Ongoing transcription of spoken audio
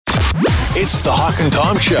It's the Hawk and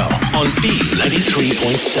Tom Show on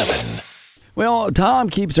B93.7. Well, Tom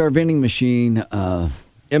keeps our vending machine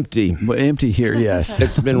Empty. empty here, yes.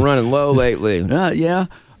 It's been running low lately. Yeah.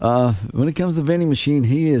 When it comes to the vending machine,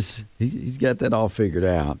 he's got that all figured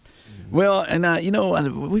out. Well,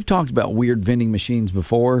 and we've talked about weird vending machines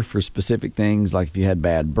before for specific things, like if you had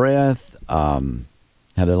bad breath,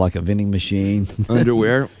 had a vending machine.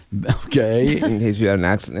 Underwear. Okay. In case you had an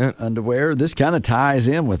accident. Underwear. This kind of ties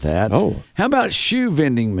in with that. Oh. How about shoe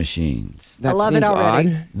vending machines? That I love it seems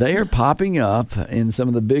already. odd. They are popping up in some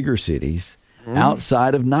of the bigger cities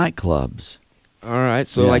outside of nightclubs. All right.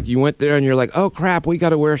 So, Yeah. you went there and you're like, oh, crap, we got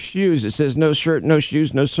to wear shoes. It says no shirt, no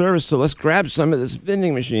shoes, no service. So let's grab some of this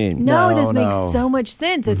vending machine. No, this No. makes so much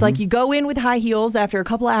sense. It's like you go in with high heels after a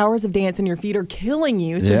couple of hours of dancing, your feet are killing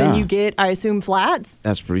you. So then Yeah. you get, I assume, flats.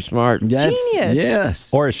 That's pretty smart. Genius. Yes.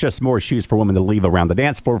 Or it's just more shoes for women to leave around the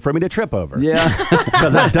dance floor for me to trip over. Yeah.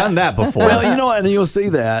 Because I've done that before. Well, you know what? And you'll see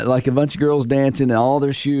that, like a bunch of girls dancing, and all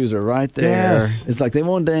their shoes are right there. Yes. It's like they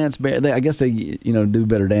won't dance. I guess they, do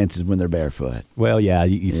better dances when they're barefoot. Well, yeah,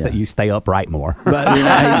 you stay upright more.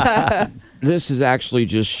 But This has actually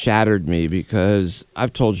just shattered me because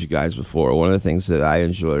I've told you guys before, one of the things that I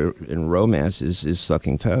enjoy in romance is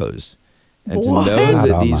sucking toes. And What? to know that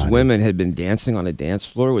God these almighty. women had been dancing on a dance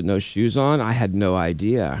floor with no shoes on, I had no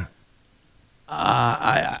idea.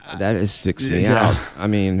 That is six me Yeah. out. I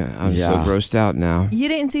mean, I'm so Yeah. grossed out now. You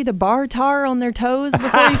didn't see the bar tar on their toes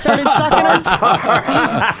before you started sucking them?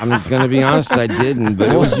 I'm going to be honest, I didn't, but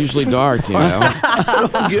it was usually dark,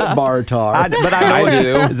 good bar tar. But I know I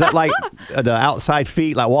do. Is that like the outside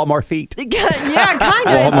feet, like Walmart feet? Yeah, kind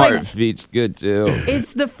of. It's Walmart like feet's good, too.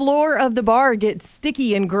 it's the floor of the bar gets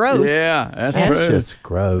sticky and gross. Yeah, that's That's true. just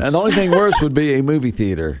gross. And the only thing worse would be a movie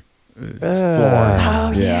theater. Floor.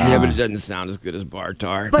 Oh, yeah. Yeah, but it doesn't sound as good as bar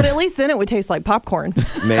tar. But at least then it would taste like popcorn.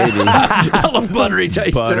 Maybe. Buttery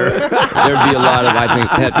taster. Butter. There'd be a lot of, I think,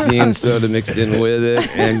 Pepsi and soda mixed in with it,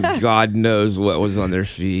 and God knows what was on their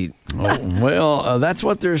feet. Well, that's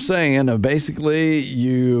what they're saying. Basically,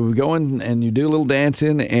 you go in and you do a little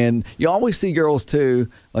dancing, and you always see girls too,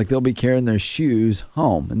 like they'll be carrying their shoes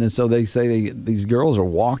home, and then so they say these girls are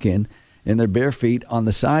walking in their bare feet on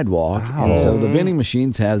the sidewalk, and so the vending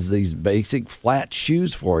machines has these basic flat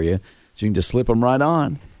shoes for you, so you can just slip them right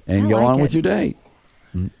on and I go like on with it. your date.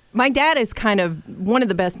 My dad is kind of one of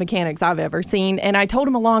the best mechanics I've ever seen. And I told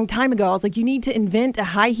him a long time ago, I was like, you need to invent a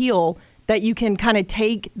high heel that you can kind of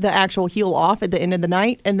take the actual heel off at the end of the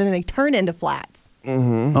night, and then they turn into flats.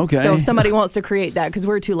 Okay. So if somebody wants to create that, because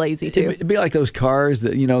we're too lazy to. It'd be like those cars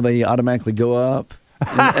that, they automatically go up.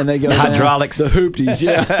 And they go down. Hydraulics. The hoopties,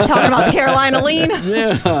 yeah. Talking about the Carolina lean.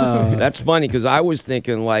 Yeah. That's funny because I was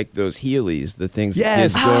thinking like those Heelys, the things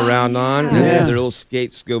Yes. kids go around on, and Yes. then their little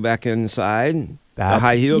skates go back inside. The That's-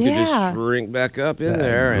 high heel could Yeah. just shrink back up in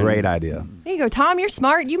there. and- Great idea. There you go, Tom. You're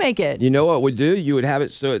smart. You make it. You know what would do? You would have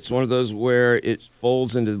it so it's one of those where it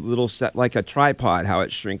folds into little set like a tripod, how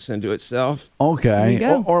it shrinks into itself. Okay. There you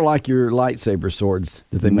go. Or like your lightsaber swords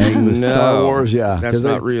that they made with Star No, Wars. Yeah. that's 'Cause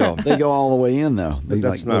not real. They go all the way in, though. They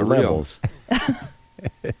that's like not little real. levels.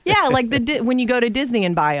 Yeah, like when you go to Disney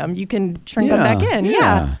and buy them, you can shrink them back in.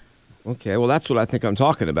 Yeah. Okay, well that's what I think I'm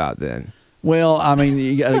talking about then. Well, I mean,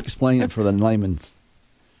 you got to explain it in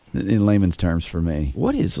layman's terms for me.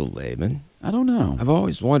 What is a layman? I don't know. I've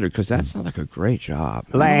always wondered because that sounds like a great job.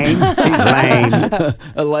 Lame. He's lame.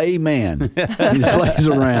 A layman. He just lays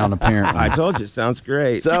around, apparently. I told you, it sounds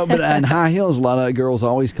great. So, but in high heels, a lot of girls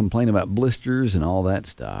always complain about blisters and all that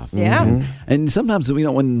stuff. Yeah. And sometimes, when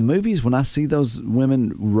in the movies, when I see those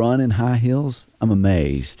women run in high heels, I'm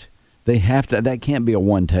amazed. They have to. That can't be a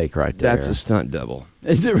one take right there. That's a stunt double.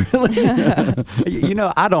 Is it really?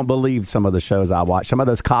 I don't believe some of the shows I watch. Some of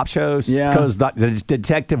those cop shows. Yeah. Because the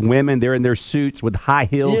detective women, they're in their suits with high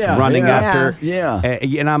heels Yeah, running yeah. after. Yeah.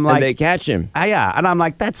 And I'm like, And they catch him. yeah. And I'm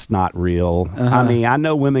like, that's not real. I mean, I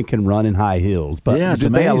know women can run in high heels, but Yeah, it's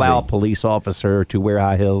should they allow a amazing. police officer to wear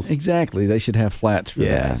high heels? Exactly. They should have flats for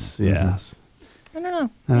Yes. that. Yes. I don't know.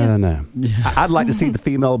 I don't know. I'd like to see the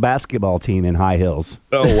female basketball team in high heels.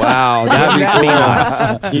 Oh wow, that'd be That'd be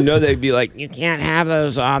cool. nice. You know they'd be like, you can't have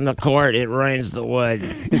those on the court. It ruins the wood.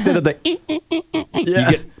 Instead of the you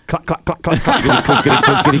get clack, clack, clack, clack, clack.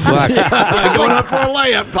 Clickety clack. Going up for a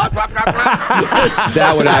layup. Plop, plop, plop, plop.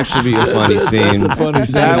 That would actually be a funny scene. That's a funny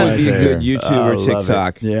scene That would right be a there. good YouTube I or love it.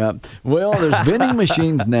 TikTok. Yeah. Well, there's vending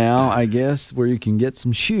machines now, I guess, where you can get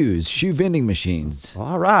some shoes. Shoe vending machines.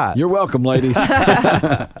 All right. You're welcome, ladies.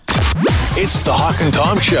 It's the Hawk and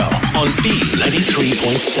Tom Show on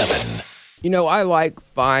B93.7. You know, I like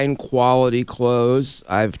fine quality clothes.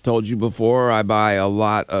 I've told you before, I buy a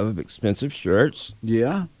lot of expensive shirts.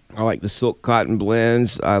 Yeah. I like the silk cotton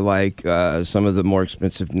blends. I like some of the more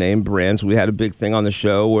expensive name brands. We had a big thing on the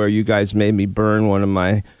show where you guys made me burn one of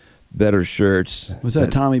my better shirts. Was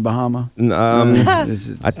that Tommy Bahama?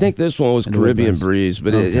 I think this one was And the wood Caribbean buttons. Breeze,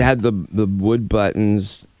 but it had the wood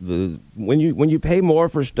buttons. When you pay more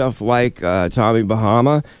for stuff like Tommy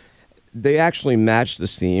Bahama, they actually match the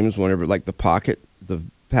seams whenever, like the pocket, the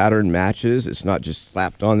pattern matches. It's not just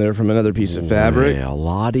slapped on there from another piece of fabric. Well,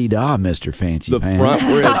 la-di-da, Mr. Fancy The Pants.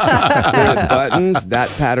 front where it buttons, that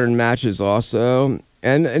pattern matches also.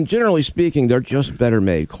 And generally speaking, they're just better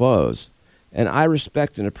made clothes. And I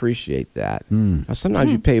respect and appreciate that. Now,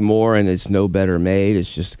 sometimes you pay more and it's no better made.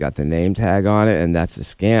 It's just got the name tag on it, and that's a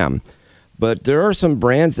scam. But there are some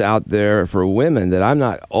brands out there for women that I'm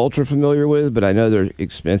not ultra familiar with, but I know they're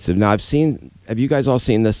expensive. Now, have you guys all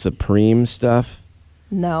seen the Supreme stuff?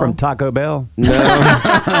 No. From Taco Bell. No,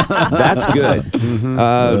 that's good.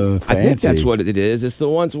 I think that's fancy. what it is. It's the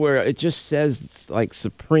ones where it just says like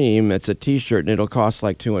Supreme. It's a T-shirt and it'll cost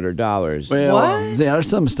like $200. Well, What? see, there's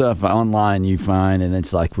some stuff online you find, and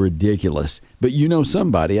it's like ridiculous. But you know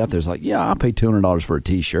somebody out there's like, yeah, I'll pay $200 for a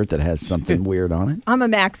T-shirt that has something weird on it. I'm a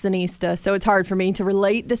Maxinista, so it's hard for me to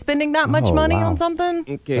relate to spending that much Oh, money wow. on something.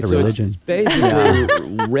 Okay, What a so religion. it's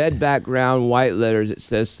basically red background, white letters. It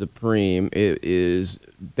says Supreme. It is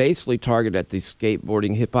basically targeted at the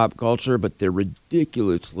skateboarding hip hop culture, but they're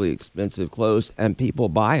ridiculously expensive clothes, and people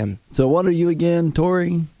buy them. So what are you again,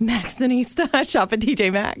 Tori? Maxinista. I shop at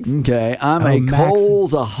TJ Maxx. Okay, I'm Oh, a Max.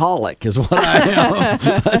 Kohl's-aholic is what I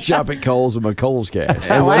am. I shop at Kohl's with my Kohl's cash.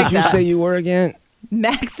 And what like did you that. say you were again?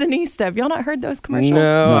 Maxinista. Have y'all not heard those commercials?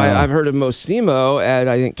 No, I've heard of Mosimo at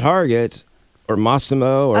I think Target or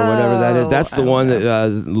Massimo or whatever that is. That's the one that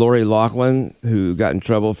Lori Loughlin, who got in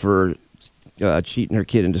trouble for cheating her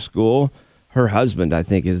kid into school. Her husband, I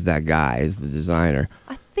think, is that guy, is the designer.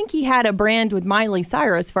 I think he had a brand with Miley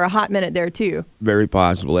Cyrus for a hot minute there, too. Very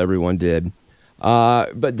possible. Everyone did.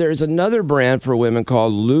 But there's another brand for women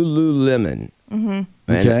called Lululemon. Mm-hmm.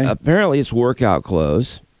 And Okay. apparently it's workout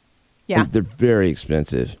clothes. Yeah. They're very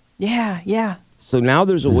expensive. Yeah. So now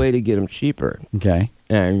there's a way to get them cheaper. Okay.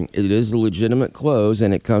 And it is legitimate clothes,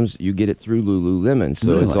 and you get it through Lululemon,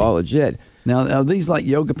 so it's Really? all legit. Now, are these like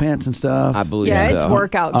yoga pants and stuff? I believe Yeah, so. it's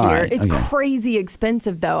workout All gear. right, It's okay. crazy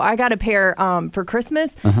expensive, though. I got a pair for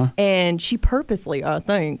Christmas, and she purposely, I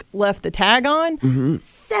think, left the tag on.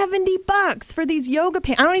 $70 for these yoga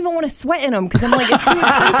pants. I don't even want to sweat in them because I'm like, it's too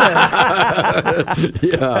expensive.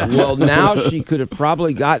 Well, now she could have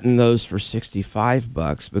probably gotten those for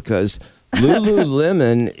 $65 because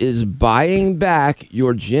Lululemon is buying back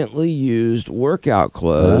your gently used workout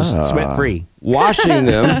clothes, Sweat free. washing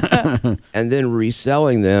them, and then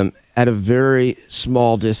reselling them at a very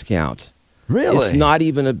small discount. Really? It's not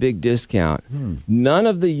even a big discount. None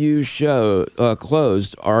of the used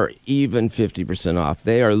clothes are even 50% off.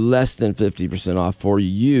 They are less than 50% off for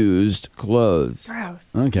used clothes.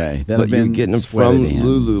 Gross. Okay. That But you're getting them from sweated in.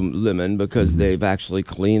 Lululemon because they've actually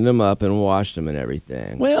cleaned them up and washed them and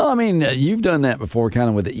everything. Well, I mean, you've done that before kind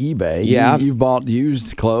of with eBay. Yeah. You've bought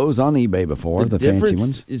used clothes on eBay before, the fancy difference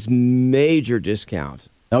ones. is major discount.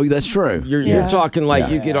 Oh, that's true. You're Yeah. talking like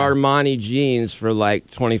Yeah. you get Armani jeans for like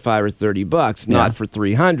 25 or 30 bucks, Yeah. not for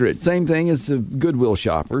 300. Same thing as the Goodwill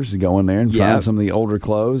shoppers. Go in there and Yeah. find some of the older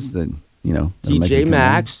clothes that, that'll make TJ you come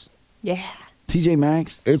Maxx. Yeah. in. TJ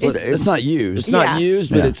Maxx? It's not used. It's not Yeah. used,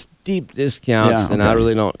 but Yeah. it's deep discounts, Yeah, and I okay.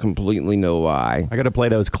 really don't completely know why. I got a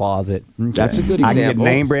Plato's Closet. That's a good I can get example.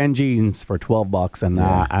 name brand jeans for $12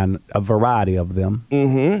 and a variety of them.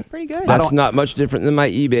 It's pretty good. That's not much different than my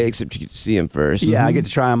eBay, except you get to see them first. Yeah, I get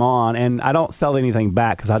to try them on, and I don't sell anything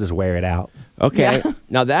back because I just wear it out. Okay. Yeah.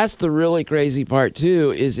 Now that's the really crazy part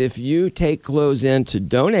too, is if you take clothes in to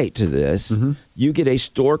donate to this, you get a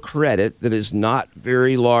store credit that is not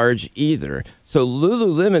very large either. So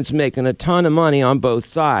Lululemon's making a ton of money on both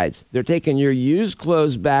sides. They're taking your used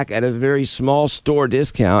clothes back at a very small store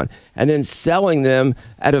discount and then selling them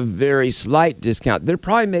at a very slight discount. They're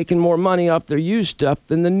probably making more money off their used stuff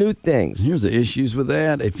than the new things. Here's the issues with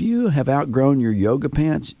that. If you have outgrown your yoga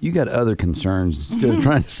pants, you got other concerns instead of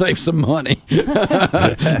trying to save some money.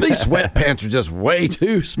 These sweatpants are just way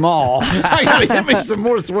too small. I gotta get me some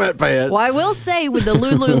more sweatpants. Well, I will say with the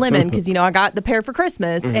Lululemon, because, I got the pair for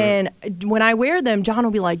Christmas, and when I wear them, John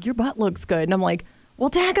will be like, your butt looks good. And I'm like, Well,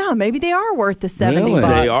 daggone, maybe they are worth the 70 Really?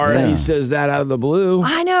 bucks. They are. Yeah. He says that out of the blue.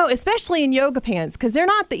 I know, especially in yoga pants, because they're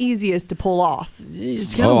not the easiest to pull off.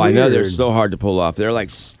 It's kinda Oh, I know they're weird. so hard to pull off. They're like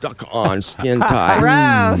stuck on, skin tight.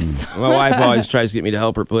 Gross. My wife always tries to get me to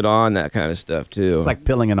help her put on that kind of stuff too. It's like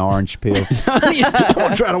peeling an orange peel. I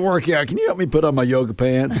want to try to work out. Can you help me put on my yoga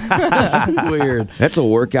pants? It's weird. That's a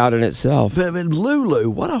workout in itself. But Lulu,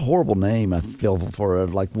 what a horrible name I feel for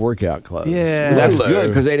like workout clothes. Yeah. That's Lulu. good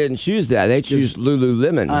because they didn't choose that. They choose Lululemon.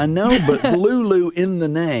 I know, but Lulu in the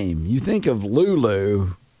name. You think of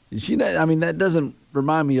Lulu. That doesn't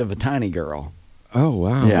remind me of a tiny girl. Oh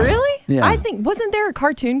wow. Yeah. Really? Yeah. I think, wasn't there a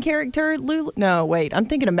cartoon character, Lulu? No, wait, I'm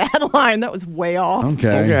thinking of Madeline. That was way off.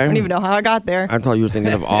 Okay. I don't even know how I got there. I thought you were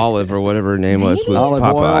thinking of Olive or whatever her name was with Olive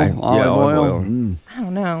Popeye. oil. Yeah, Olive oil. Mm. I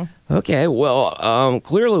don't know. Okay, well,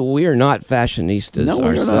 clearly we are not fashionistas No,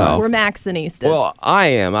 we're not. ourselves. We're Maxinistas. Well, I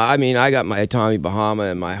am. I mean, I got my Tommy Bahama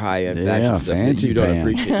and my high-end Yeah, fashion stuff that fancy you don't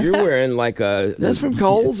pants. appreciate. You're wearing like a... That's from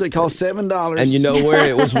Kohl's. It costs $7. And you know where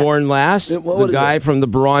it was worn last? What The is guy it? from the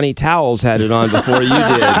Brawny Towels had it on before you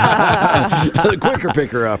did. the quicker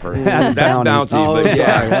picker upper. That's Bounty. Oh, but I'm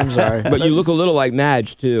yeah. sorry. I'm sorry. But you look a little like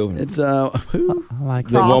Madge, too. It's who? I like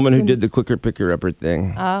The that. woman who Crofton. did the quicker picker upper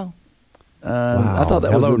thing. Oh. I thought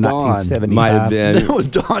that was Hello, the Dawn. 1975. Might have That been. was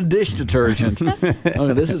Dawn dish detergent.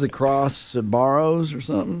 Okay, this is across Barrows or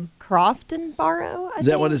something. Crofton Barrow? Is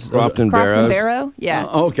that what it's? Crofton Crofton Barrows. Barrow? Yeah.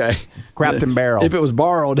 Okay. Crafton Barrel. If it was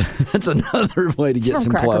borrowed, that's another way to It's get from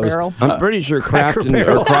some Cracker clothes. Barrel. I'm pretty sure Cracker Crofton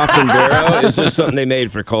Barrel. or Crofton Barrow is just something they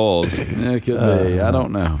made for Kohl's. Yeah, it could be. I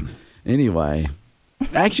don't know. Anyway,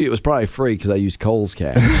 actually, it was probably free because I used Kohl's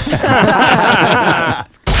cash.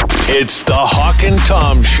 It's the Hawk and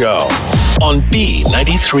Tom Show on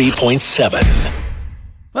B93.7.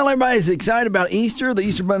 Well, everybody's excited about Easter. The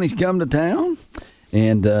Easter Bunny's come to town.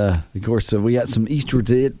 And, of course, we got some Easter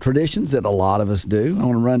traditions that a lot of us do. I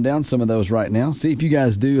want to run down some of those right now. See if you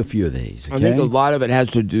guys do a few of these, okay? I think a lot of it has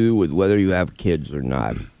to do with whether you have kids or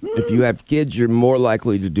not. If you have kids, you're more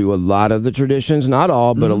likely to do a lot of the traditions. Not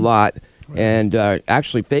all, but a lot. And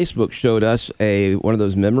actually, Facebook showed us one of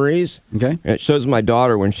those memories. Okay. And it shows my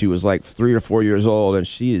daughter when she was like 3 or 4 years old, and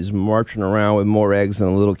she is marching around with more eggs than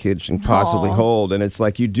a little kid can possibly Aw. hold. And it's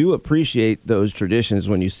like you do appreciate those traditions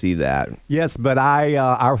when you see that. Yes, but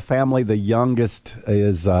our family, the youngest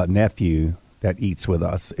is nephew that eats with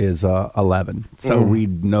us is 11. So we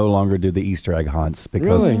no longer do the Easter egg hunts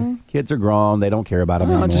because Really? kids are grown. They don't care about them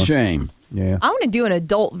Oh, anymore. it's a shame. Yeah. I want to do an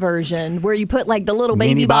adult version where you put like the little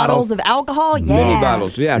baby Mini bottles bottles. of alcohol. Yeah. Mini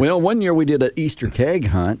bottles, yeah. Well, one year we did an Easter keg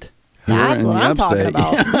hunt. here That's in what the I'm talking upstate.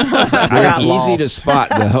 about. I got They're easy to lost. spot,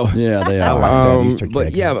 though. Yeah, they I are. like that Easter But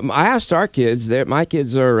keg. yeah, I asked our kids. My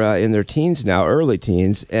kids are in their teens now, early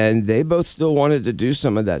teens, and they both still wanted to do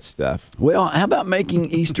some of that stuff. Well, how about making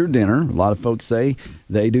Easter dinner? A lot of folks say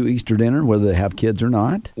they do Easter dinner whether they have kids or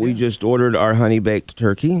not. We just ordered our honey-baked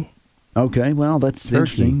turkey. Okay, well, that's Turkey.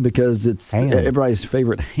 interesting because it's Ham. everybody's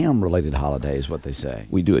favorite ham-related holiday is what they say.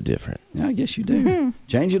 We do it different. Yeah, I guess you do.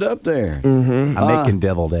 Change it up there. I'm making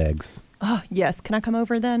deviled eggs. Oh, yes. Can I come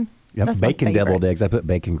over then? Yep, That's my bacon favorite. deviled eggs. I put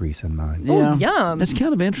bacon grease in mine. Yeah, yum. That's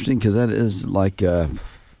kind of interesting because that is like a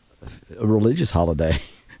religious holiday.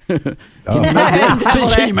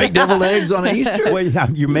 Can you make deviled eggs on Easter? Well, yeah,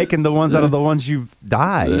 you're making the ones out of the ones you've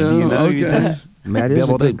died. You know, you okay. just make That is a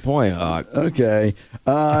deviled good eggs. point. Okay.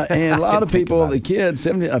 And a lot of people, about the it. kids,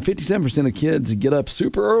 57% of kids get up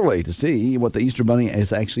super early to see what the Easter Bunny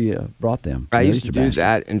has actually brought them. I The used Easter to do basket.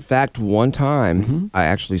 that. In fact, one time I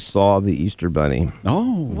actually saw the Easter Bunny.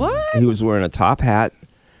 Oh. What? He was wearing a top hat,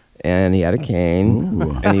 and he had a cane,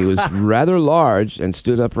 Ooh. and he was rather large and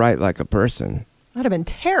stood upright like a person. I'd have been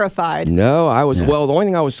terrified. No, I was. Yeah. Well, the only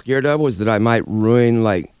thing I was scared of was that I might ruin,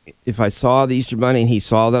 like, if I saw the Easter Bunny and he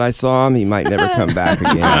saw that I saw him, he might never come back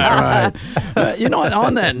again. Right. You know, and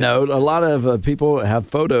on that note, a lot of people have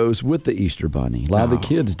photos with the Easter Bunny. A lot of the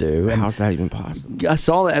kids do. And How's that even possible? I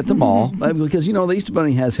saw that at the mall because, you know, the Easter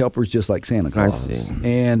Bunny has helpers just like Santa Claus. see.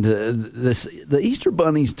 And the Easter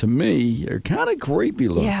Bunnies, to me, are kind of creepy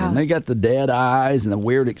looking. Yeah. They got the dead eyes and the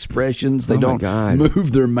weird expressions. They Oh, my don't God.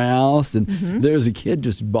 move their mouths. And there's a kid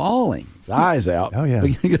just bawling his eyes out. Oh, yeah.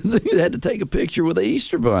 Because he had to take a picture with the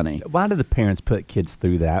Easter Bunny. Why do the parents put kids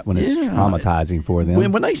through that when it's Yeah. traumatizing for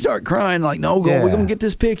them? When they start crying, like, no, Yeah. we're going to get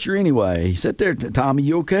this picture anyway. Sit there, Tommy,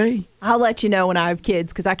 you okay? I'll let you know when I have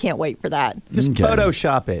kids because I can't wait for that. Just Okay.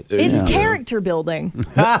 Photoshop it. It's Yeah. character building.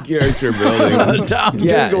 Character building. Tom's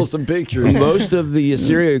Yeah. Google some pictures. Most of the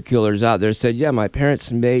serial killers out there said, yeah, my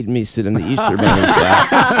parents made me sit in the Easter Bunny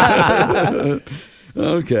sack.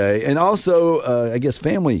 Okay, and also, I guess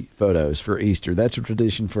family photos for Easter. That's a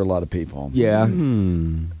tradition for a lot of people. Yeah.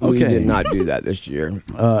 Okay. We did not do that this year.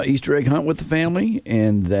 Easter egg hunt with the family,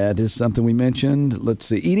 and that is something we mentioned. Let's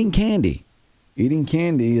see, eating candy. Eating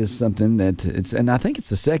candy is something and I think it's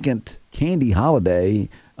the second candy holiday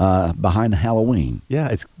behind Halloween. Yeah,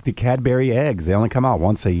 it's the Cadbury eggs. They only come out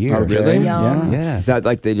once a year. Oh, really? Yum. Yeah. Is that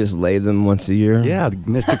like they just lay them once a year? Yeah,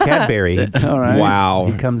 Mr. Cadbury. All right. Wow.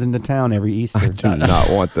 He comes into town every Easter. Do not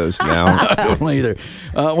want those now. I don't either.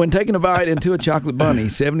 When taking a bite into a chocolate bunny,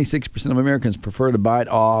 76% of Americans prefer to bite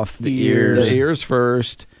off The ears. The ears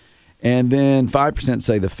first, and then 5%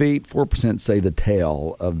 say the feet, 4% say the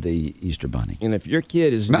tail of the Easter bunny. And if your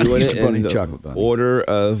kid is Not doing Easter it bunny, in the chocolate bunny. order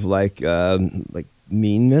of like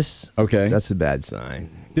meanness, Okay. that's a bad sign.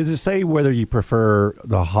 Does it say whether you prefer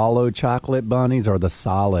the hollow chocolate bunnies or the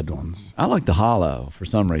solid ones? I like the hollow for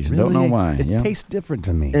some reason. Don't know why. It Yeah. tastes different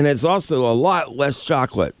to me. And it's also a lot less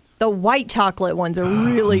chocolate. The white chocolate ones are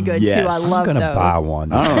really good Yes. too. I love I'm going to those. buy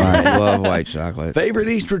one. All right. I love white chocolate. Favorite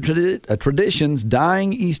Easter traditions,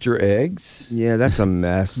 dyeing Easter eggs. Yeah, that's a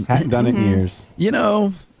mess. Hadn't done it in years. You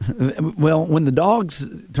know, well, when the dogs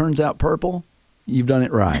turns out purple, you've done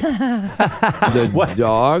it right. The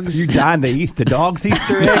dogs? You dyeing the dog's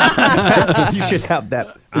Easter eggs? You should have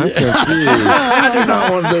that. I'm confused. I do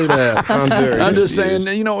not want to do that. I'm very I'm just confused.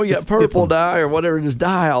 saying, you know, we got Just dip purple 'em. dye or whatever, just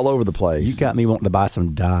dye all over the place. You got me wanting to buy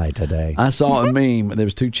some dye today. I saw a meme. There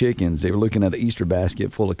was two chickens. They were looking at an Easter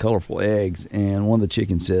basket full of colorful eggs, and one of the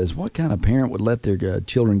chickens says, "What kind of parent would let their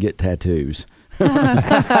children get tattoos?"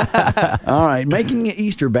 All right, making an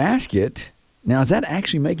Easter basket. Now, is that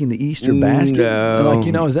actually making the Easter basket? No. Like,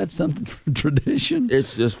 you know, is that something from tradition?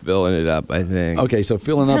 It's just filling it up, I think. Okay, so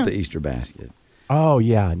filling up the Easter basket. Oh,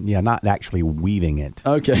 yeah, not actually weaving it.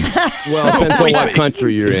 Okay. Well, it depends on what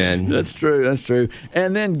country you're in. That's true. That's true.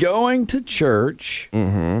 And then going to church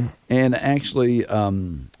and actually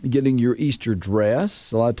getting your Easter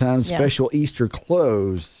dress. A lot of times, Yeah. special Easter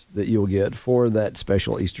clothes that you'll get for that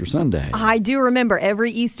special Easter Sunday. I do remember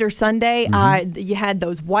every Easter Sunday, you had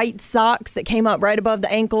those white socks that came up right above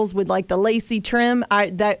the ankles with like the lacy trim.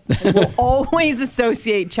 That will always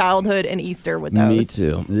associate childhood and Easter with those. Me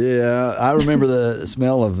too. Yeah, I remember the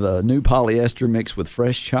smell of new polyester mixed with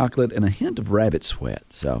fresh chocolate and a hint of rabbit sweat.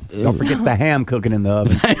 So Don't forget the ham cooking in the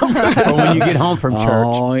oven. For when you get home from church.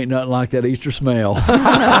 Oh, ain't nothing like that Easter smell.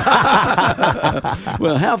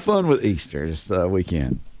 Well, have fun with Easter this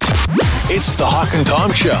weekend. It's the Hawk and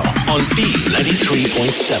Tom Show on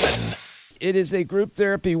B93.7. It is a group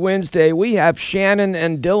therapy Wednesday. We have Shannon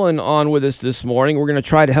and Dylan on with us this morning. We're going to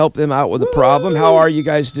try to help them out with a problem. How are you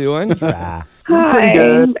guys doing? Ah,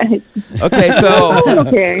 Hi. Okay, so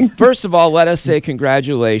Okay. first of all, let us say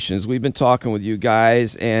congratulations. We've been talking with you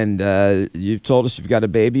guys, and you've told us you've got a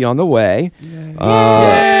baby on the way.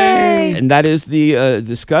 And that is the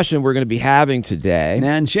discussion we're going to be having today.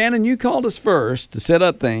 And Shannon, you called us first to set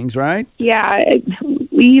up things, right? Yeah,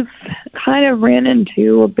 we've kind of ran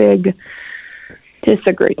into a big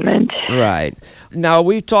disagreement. Right. Now,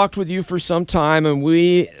 we've talked with you for some time, and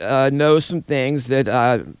we know some things that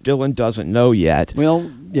Dylan doesn't know yet.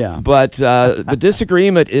 Well, yeah. But the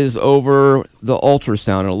disagreement is over the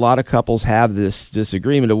ultrasound, and a lot of couples have this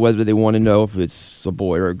disagreement of whether they want to know if it's a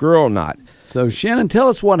boy or a girl or not. So, Shannon, tell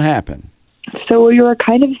us what happened. So we were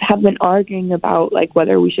kind of have been arguing about like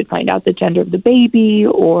whether we should find out the gender of the baby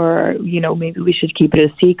or, you know, maybe we should keep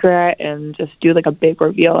it a secret and just do like a big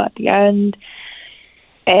reveal at the end.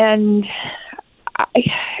 And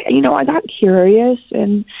I got curious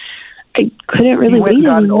and I couldn't really went and wait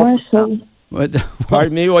got an anymore. So What?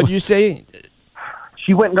 Pardon me, what did you say?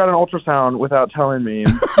 She went and got an ultrasound without telling me.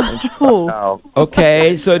 And she found out.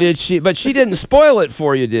 Okay, so did she, but she didn't spoil it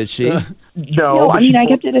for you, did she? No, but I mean, she I told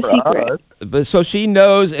kept it a for secret. us. But so she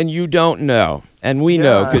knows and you don't know. And we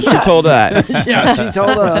know Yeah. because she told us. Yeah, she told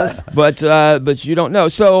us. But you don't know.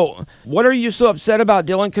 So what are you so upset about,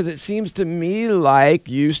 Dylan? Because it seems to me like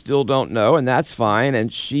you still don't know, and that's fine.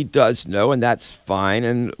 And she does know, and that's fine.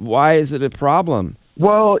 And why is it a problem?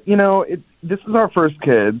 Well, this is our first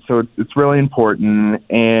kid, so it's really important.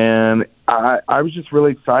 And I was just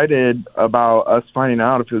really excited about us finding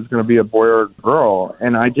out if it was going to be a boy or a girl.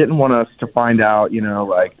 And I didn't want us to find out,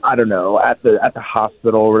 I don't know, at the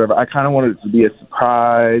hospital or whatever. I kind of wanted it to be a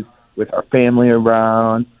surprise with our family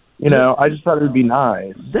around. I just thought it would be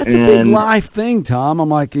nice. That's a big life thing, Tom. I'm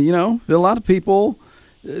like, a lot of people,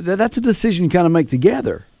 that's a decision you kind of make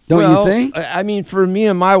together. Don't Well, you think? I mean, for me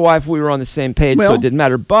and my wife, we were on the same page, so Well- it didn't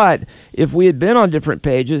matter. But if we had been on different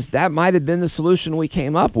pages, that might have been the solution we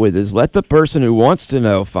came up with: is let the person who wants to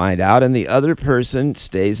know find out, and the other person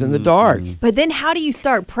stays in the dark. But then how do you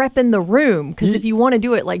start prepping the room? Because if you want to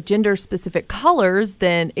do it like gender-specific colors,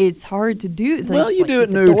 then it's hard to do. Like, Well, just, you like, do it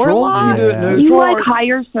keep the door neutral. You locked. do it Yeah. neutral. You like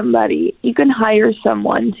hire somebody. You can hire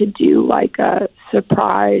someone to do like a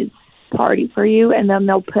surprise party for you, and then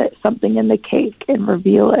they'll put something in the cake and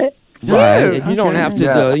reveal it. Right? You don't okay. have to,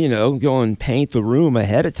 Yeah. go and paint the room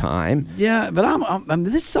ahead of time. Yeah, but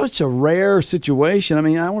this is such a rare situation. I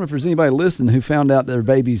mean, I wonder if there's anybody listening who found out their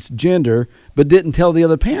baby's gender but didn't tell the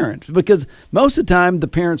other parent, because most of the time the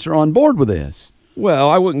parents are on board with this. Well,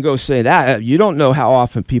 I wouldn't go say that. You don't know how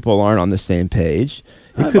often people aren't on the same page.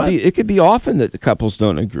 But- It could be often that the couples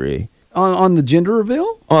don't agree On the gender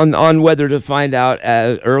reveal? on whether to find out at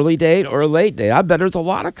an early date or a late date. I bet there's a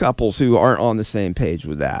lot of couples who aren't on the same page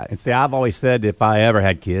with that. And see, I've always said if I ever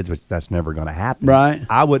had kids, which that's never going to happen, Right.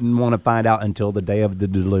 I wouldn't want to find out until the day of the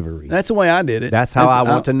delivery. That's the way I did it. That's how I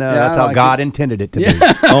want to know. yeah, That's I how like God it. intended it to be.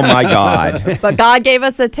 Oh my God! But God gave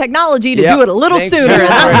us a technology to Yep. do it a little Thank sooner, you. and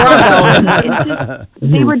that's where I'm going. It's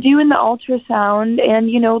just, they were doing the ultrasound, and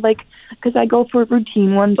like, because I go for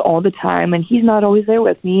routine ones all the time, and he's not always there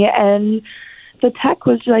with me, and the tech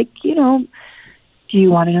was like, do you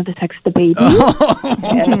want to know the sex of the baby?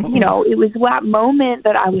 And, it was that moment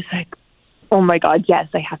that I was like, oh my God, yes,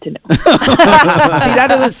 I have to know. See, that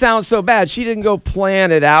doesn't sound so bad. She didn't go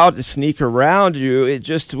plan it out to sneak around you. It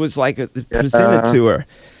just was like presented to her.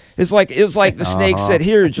 It was like the snake said,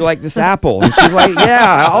 "Here, would you like this apple?" And she's like,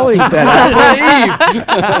 "Yeah, I'll eat that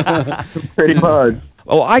apple." Pretty much.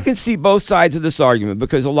 Oh, I can see both sides of this argument,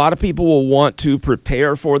 because a lot of people will want to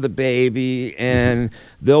prepare for the baby, and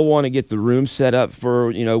they'll want to get the room set up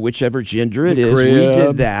for whichever gender it is. We crib.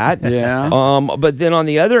 did that. Yeah. But then on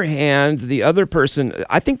the other hand, the other person,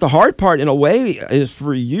 I think the hard part in a way is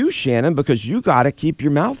for you, Shannon, because you got to keep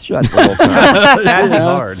your mouth shut the whole time. That'd be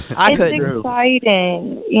hard. I it's couldn't.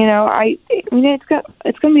 exciting. I mean, it's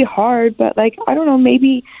going to be hard, but like, I don't know,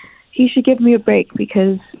 maybe he should give me a break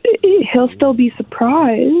because he'll still be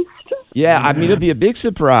surprised. Yeah, I mean, it'll be a big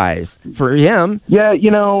surprise for him. Yeah,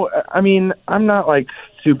 I mean, I'm not like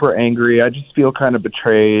super angry. I just feel kind of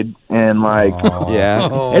betrayed and like, Yeah.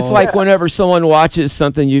 It's like whenever someone watches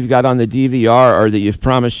something you've got on the DVR or that you've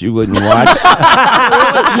promised you wouldn't watch.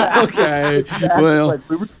 Okay. Well, like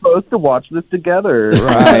we were supposed to watch this together.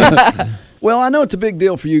 Right. well, I know it's a big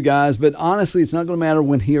deal for you guys, but honestly, it's not going to matter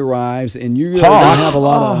when he arrives, and you're really going to have a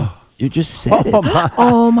lot of. You just said it.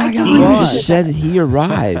 Oh my You God. just said he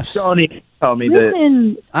arrives. Don't even tell me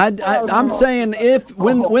that. Listen, I'm saying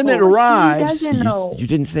when it arrives, he doesn't know. You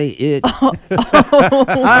didn't say it.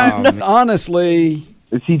 honestly,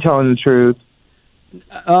 Is he telling the truth?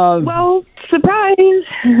 Well, surprise.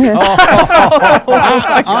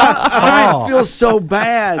 I just feel so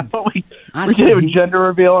bad. I We said can have a he- gender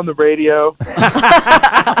reveal on the radio.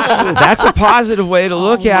 That's a positive way to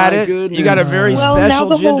look Oh, at my it. goodness. You got a very Well, now special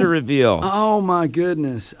the whole- gender reveal. Oh my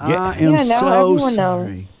goodness! I am Yeah, now so everyone knows.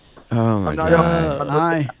 sorry. Oh my I'm not God.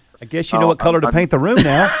 gonna- I guess you know what color to paint the room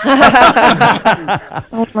now.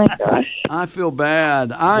 Oh my gosh. I feel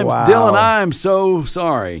bad. Wow. Dylan. I'm so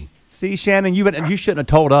sorry. See, Shannon, you shouldn't have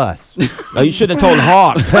told us. No, you shouldn't have told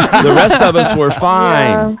Hawk. The rest of us were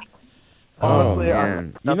fine. Oh, Honestly, I'm man.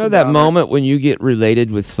 You nothing know that about it. moment when you get related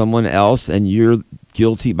with someone else and you're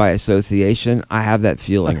guilty by association? I have that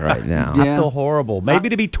feeling right now. Yeah. I feel horrible. Maybe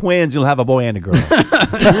to be twins, you'll have a boy and a girl. Double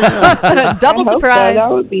I hope so. surprise. That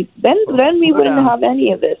would be then we wouldn't have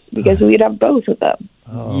any of this because we'd have both of them.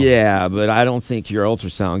 Yeah, but I don't think your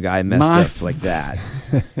ultrasound guy messed My up like that.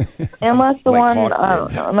 Unless the Like one, Hawk I don't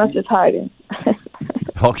did. know, unless it's hiding.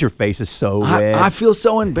 Hulk, your face is so red. I feel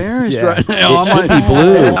so embarrassed Yeah. right now. It should be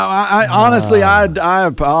blue. I honestly, I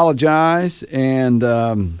apologize, and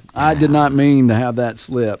I did not mean to have that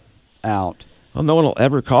slip out. Well, no one will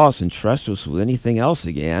ever call us and trust us with anything else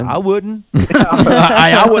again. I wouldn't.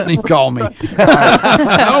 I wouldn't even call me.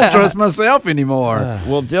 I don't trust myself anymore.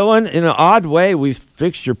 Well, Dylan, in an odd way, we've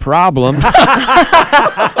fixed your problem.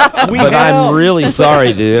 But I'm really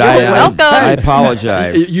sorry, dude. welcome. I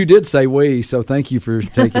apologize. You did say we, so thank you for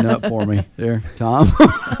taking up for me there, Tom.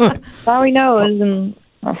 Now he knows, and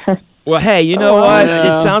Well, hey, you know Oh, what?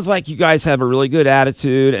 yeah. It sounds like you guys have a really good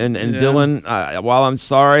attitude. And Yeah. Dylan, while I'm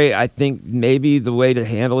sorry, I think maybe the way to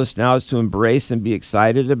handle this now is to embrace and be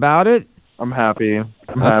excited about it. I'm happy. I'm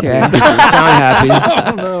Okay. happy. You sound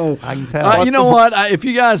happy. Oh, no. I can tell. You know what? If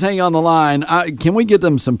you guys hang on the line, can we get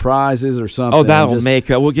them some prizes or something? Oh, that'll Just- make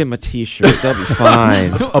we'll give them a T-shirt. They'll be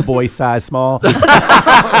fine. A boy size small.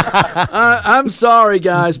 I'm sorry,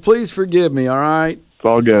 guys. Please forgive me, all right? It's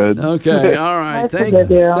all good. Okay, all right. I forgive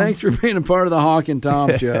you. Thanks for being a part of the Hawk and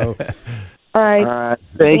Tom show. All right. All right.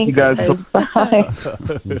 Thank you guys. Bye.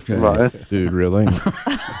 Okay. Bye. Dude, really?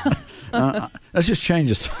 Let's just change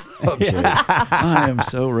the subject. I am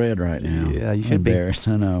so red right now. Yeah, you should be. Embarrassed,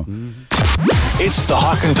 I know. It's the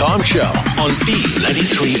Hawk and Tom Show on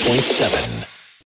B93.7.